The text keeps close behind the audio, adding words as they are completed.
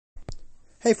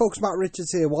Hey folks, Matt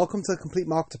Richards here. Welcome to the Complete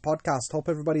Marketer Podcast. Hope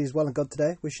everybody is well and good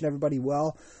today. Wishing everybody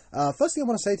well. First thing I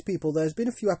want to say to people, there's been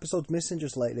a few episodes missing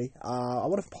just lately. I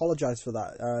want to apologise for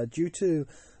that. Due to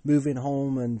moving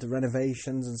home and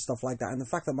renovations and stuff like that, and the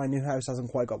fact that my new house hasn't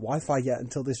quite got Wi-Fi yet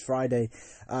until this Friday.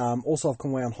 Also, I've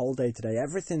come away on holiday today.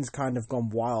 Everything's kind of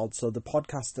gone wild, so the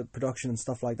podcast production and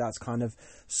stuff like that's kind of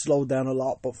slowed down a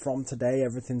lot. But from today,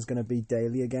 everything's going to be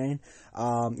daily again.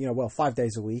 5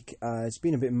 days a week. It's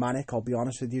been a bit manic, I'll be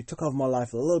honest with you. It took over my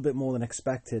life a little bit more than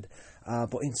expected,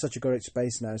 but in such a great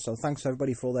space now. So thanks to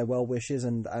everybody for all their well wishes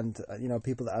and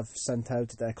people that have sent out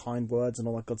their kind words and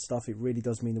all that good stuff. It really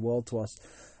does mean the world to us.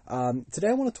 Today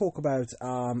I want to talk about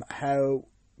how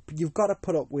you've got to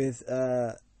put up with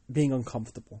being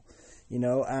uncomfortable.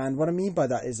 And what I mean by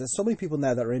that is there's so many people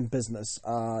now that are in business,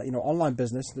 online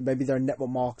business. Maybe they're in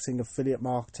network marketing, affiliate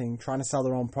marketing, trying to sell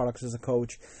their own products as a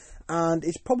coach. And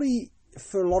it's probably,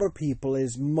 for a lot of people,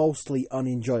 is mostly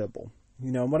unenjoyable.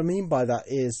 And what I mean by that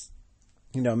is,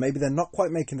 maybe they're not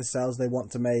quite making the sales they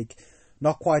want to make,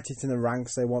 not quite hitting the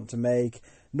ranks they want to make,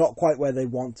 not quite where they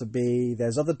want to be.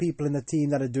 There's other people in the team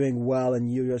that are doing well and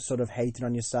you're sort of hating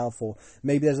on yourself, or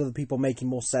maybe there's other people making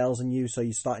more sales than you, so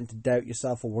you're starting to doubt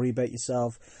yourself or worry about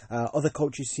yourself. Other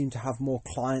coaches seem to have more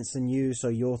clients than you, so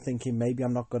you're thinking, maybe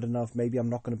I'm not good enough, maybe I'm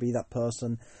not going to be that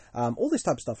person. All this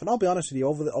type of stuff. And I'll be honest with you,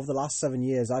 over the last 7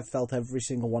 years, I've felt every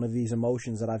single one of these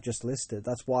emotions that I've just listed.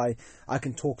 That's why I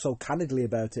can talk so candidly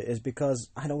about it, is because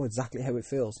I know exactly how it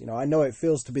feels. I know it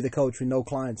feels to be the coach with no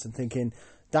clients and thinking,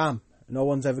 damn, no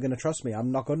one's ever going to trust me.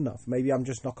 I'm not good enough. Maybe I'm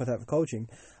just not good at coaching.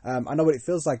 I know what it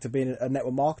feels like to be a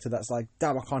network marketer that's like,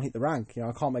 damn, I can't hit the rank.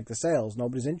 I can't make the sales.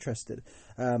 Nobody's interested.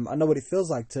 I know what it feels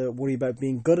like to worry about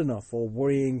being good enough, or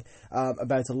worrying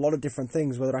about a lot of different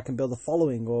things, whether I can build a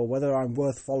following or whether I'm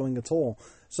worth following at all.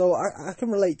 So I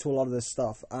can relate to a lot of this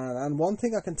stuff. And one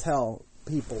thing I can tell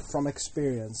people from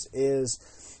experience is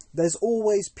there's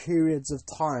always periods of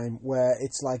time where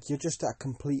it's like you're just at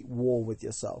complete war with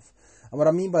yourself. And what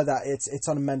I mean by that, it's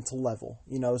on a mental level,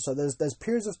 so there's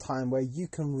periods of time where you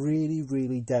can really,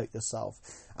 really doubt yourself,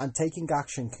 and taking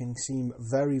action can seem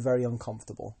very, very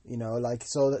uncomfortable,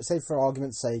 so let's say, for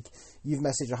argument's sake, you've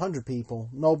messaged 100 people,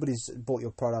 nobody's bought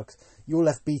your product, you're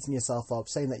left beating yourself up,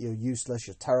 saying that you're useless,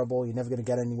 you're terrible, you're never going to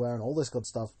get anywhere, and all this good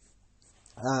stuff.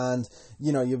 And,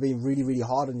 you're being really, really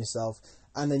hard on yourself.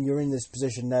 And then you're in this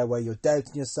position now where you're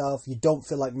doubting yourself. You don't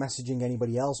feel like messaging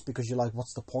anybody else because you're like,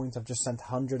 what's the point? I've just sent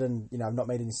 100 and, I've not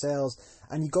made any sales.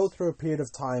 And you go through a period of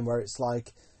time where it's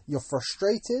like you're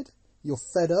frustrated, you're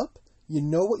fed up, you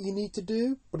know what you need to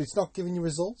do, but it's not giving you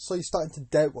results. So you're starting to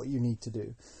doubt what you need to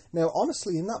do. Now,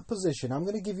 honestly, in that position, I'm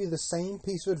going to give you the same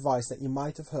piece of advice that you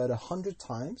might have heard 100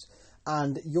 times.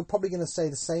 And you're probably going to say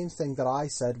the same thing that I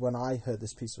said when I heard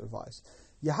this piece of advice.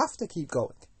 You have to keep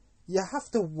going. You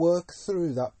have to work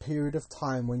through that period of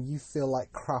time when you feel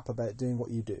like crap about doing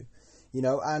what you do,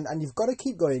 and you've got to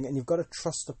keep going, and you've got to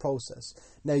trust the process.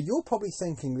 Now, you're probably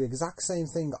thinking the exact same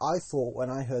thing I thought when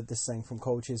I heard this saying from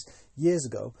coaches years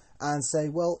ago, and say,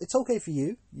 well, it's okay for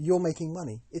you, you're making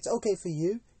money. It's okay for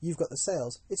you, you've got the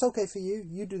sales. It's okay for you,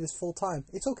 you do this full time.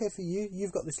 It's okay for you,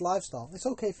 you've got this lifestyle. It's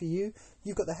okay for you,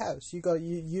 you've got the house.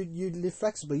 You live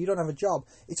flexibly, you don't have a job.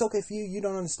 It's okay for you, you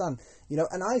don't understand.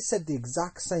 And I said the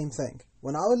exact same thing.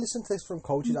 When I would listen to this from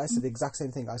coaches, I said the exact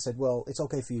same thing. I said, well, it's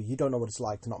okay for you, you don't know what it's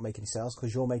like to not make any sales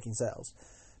because you're making sales.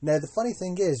 Now, the funny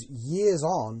thing is, years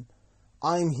on,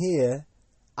 I'm here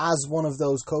as one of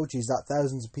those coaches that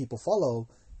thousands of people follow,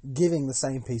 giving the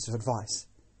same piece of advice.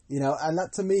 And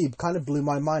that to me kind of blew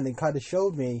my mind and kind of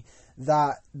showed me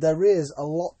that there is a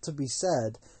lot to be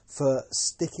said for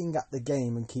sticking at the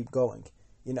game and keep going.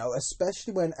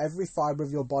 Especially when every fibre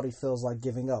of your body feels like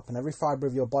giving up, and every fibre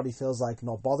of your body feels like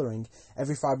not bothering,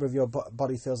 every fibre of your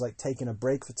body feels like taking a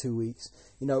break for 2 weeks.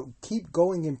 Keep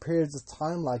going in periods of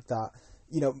time like that.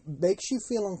 Makes you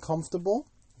feel uncomfortable,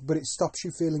 but it stops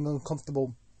you feeling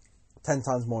uncomfortable 10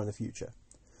 times more in the future.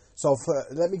 So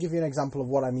let me give you an example of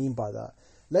what I mean by that.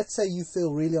 Let's say you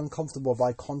feel really uncomfortable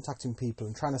by contacting people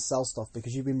and trying to sell stuff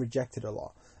because you've been rejected a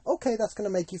lot. Okay, that's going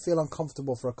to make you feel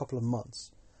uncomfortable for a couple of months.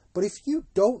 But if you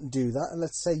don't do that, and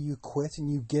let's say you quit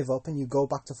and you give up and you go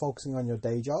back to focusing on your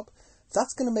day job,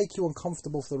 that's going to make you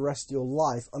uncomfortable for the rest of your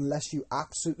life unless you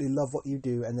absolutely love what you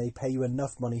do and they pay you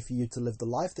enough money for you to live the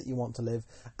life that you want to live,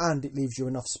 and it leaves you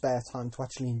enough spare time to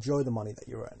actually enjoy the money that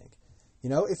you're earning.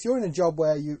 If you're in a job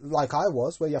where you, like I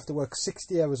was, where you have to work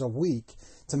 60 hours a week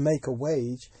to make a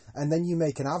wage, and then you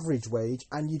make an average wage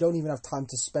and you don't even have time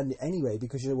to spend it anyway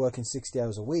because you're working 60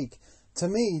 hours a week, to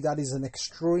me, that is an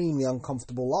extremely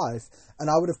uncomfortable life, and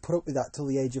I would have put up with that till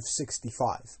the age of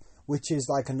 65, which is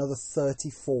like another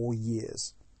 34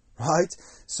 years, right?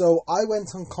 So I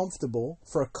went uncomfortable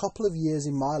for a couple of years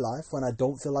in my life when I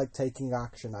don't feel like taking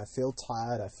action. I feel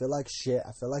tired. I feel like shit.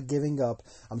 I feel like giving up.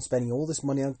 I'm spending all this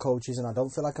money on coaches and I don't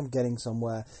feel like I'm getting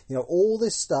somewhere. You know, all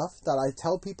this stuff that I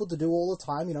tell people to do all the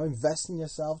time, you know, invest in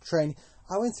yourself, train.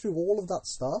 I went through all of that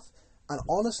stuff. And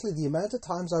honestly, the amount of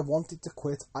times I wanted to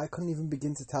quit, I couldn't even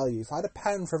begin to tell you. If I had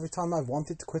 £1 for every time I've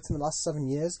wanted to quit in the last 7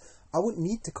 years, I wouldn't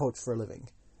need to coach for a living.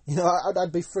 You know,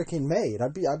 I'd be freaking made.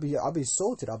 I'd be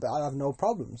sorted. I'd have no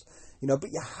problems. You know,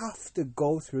 but you have to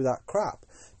go through that crap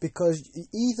because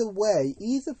either way,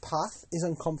 either path is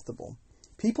uncomfortable.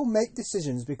 People make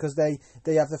decisions because they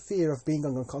have the fear of being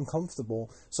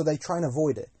uncomfortable, so they try and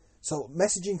avoid it. So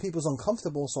messaging people's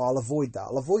uncomfortable, so I'll avoid that.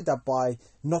 I'll avoid that by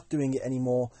not doing it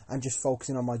anymore and just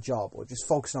focusing on my job or just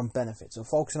focusing on benefits or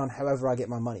focusing on however I get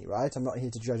my money, right? I'm not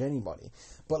here to judge anybody.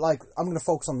 But like, I'm going to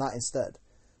focus on that instead.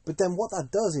 But then what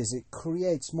that does is it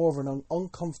creates more of an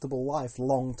uncomfortable life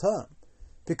long term.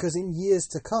 Because in years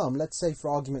to come, let's say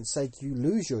for argument's sake you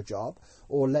lose your job,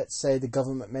 or let's say the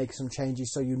government makes some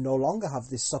changes so you no longer have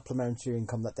this supplementary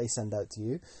income that they send out to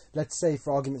you. Let's say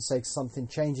for argument's sake something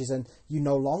changes and you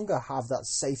no longer have that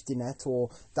safety net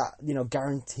or that, you know,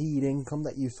 guaranteed income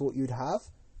that you thought you'd have.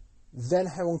 Then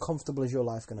how uncomfortable is your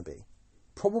life going to be?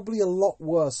 Probably a lot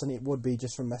worse than it would be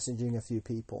just from messaging a few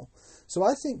people. So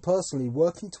I think personally,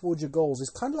 working towards your goals is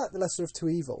kind of like the lesser of two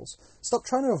evils. Stop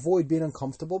trying to avoid being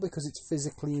uncomfortable because it's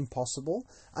physically impossible,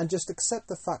 and just accept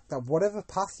the fact that whatever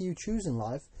path you choose in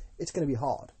life, it's going to be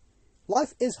hard.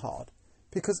 Life is hard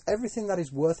because everything that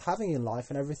is worth having in life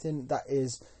and everything that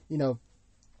is, you know,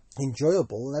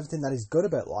 enjoyable and everything that is good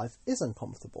about life is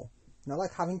uncomfortable. You know,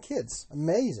 like having kids,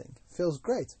 amazing, feels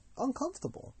great,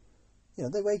 uncomfortable. You know,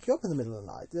 they wake you up in the middle of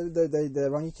the night.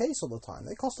 They're on your case all the time.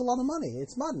 They cost a lot of money.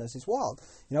 It's madness. It's wild.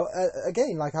 You know,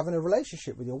 again, like having a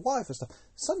relationship with your wife and stuff.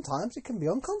 Sometimes it can be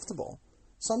uncomfortable.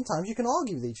 Sometimes you can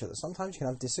argue with each other. Sometimes you can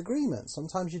have disagreements.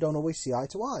 Sometimes you don't always see eye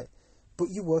to eye. But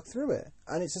you work through it.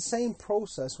 And it's the same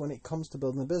process when it comes to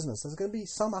building a business. There's going to be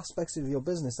some aspects of your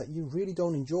business that you really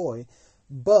don't enjoy,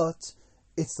 but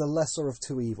it's the lesser of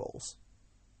two evils.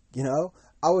 You know,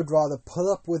 I would rather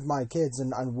put up with my kids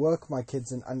and work my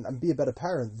kids and be a better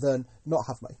parent than not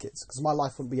have my kids, because my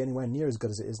life wouldn't be anywhere near as good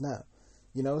as it is now.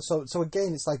 You know, so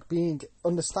again, it's like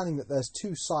understanding that there's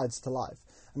two sides to life,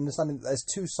 understanding that there's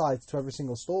two sides to every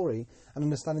single story, and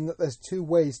understanding that there's two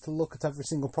ways to look at every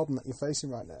single problem that you're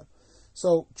facing right now.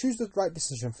 So choose the right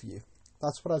decision for you.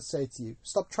 That's what I'd say to you.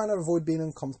 Stop trying to avoid being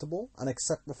uncomfortable and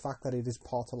accept the fact that it is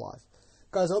part of life.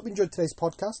 Guys, I hope you enjoyed today's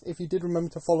podcast. If you did, remember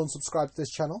to follow and subscribe to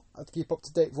this channel to keep up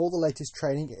to date with all the latest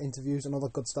training, interviews, and other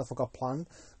good stuff I've got planned.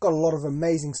 Got a lot of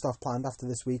amazing stuff planned after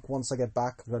this week. Once I get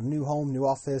back, I've got a new home, new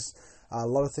office, a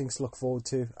lot of things to look forward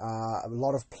to, a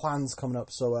lot of plans coming up.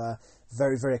 So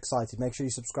very, very excited. Make sure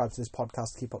you subscribe to this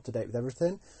podcast to keep up to date with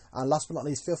everything. And last but not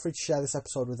least, feel free to share this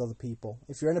episode with other people.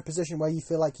 If you're in a position where you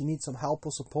feel like you need some help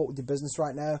or support with your business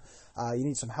right now, you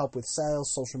need some help with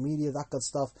sales, social media, that good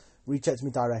stuff, reach out to me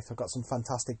direct. I've got some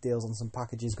fantastic deals on some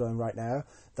packages going right now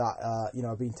that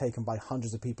are being taken by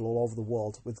hundreds of people all over the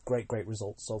world with great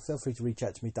results. So feel free to reach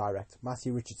out to me direct,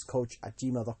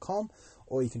 MatthewRichardsCoach@gmail.com,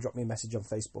 or you can drop me a message on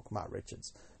Facebook, Matt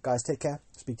Richards. Guys, take care.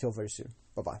 Speak to you all very soon.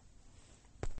 Bye-bye.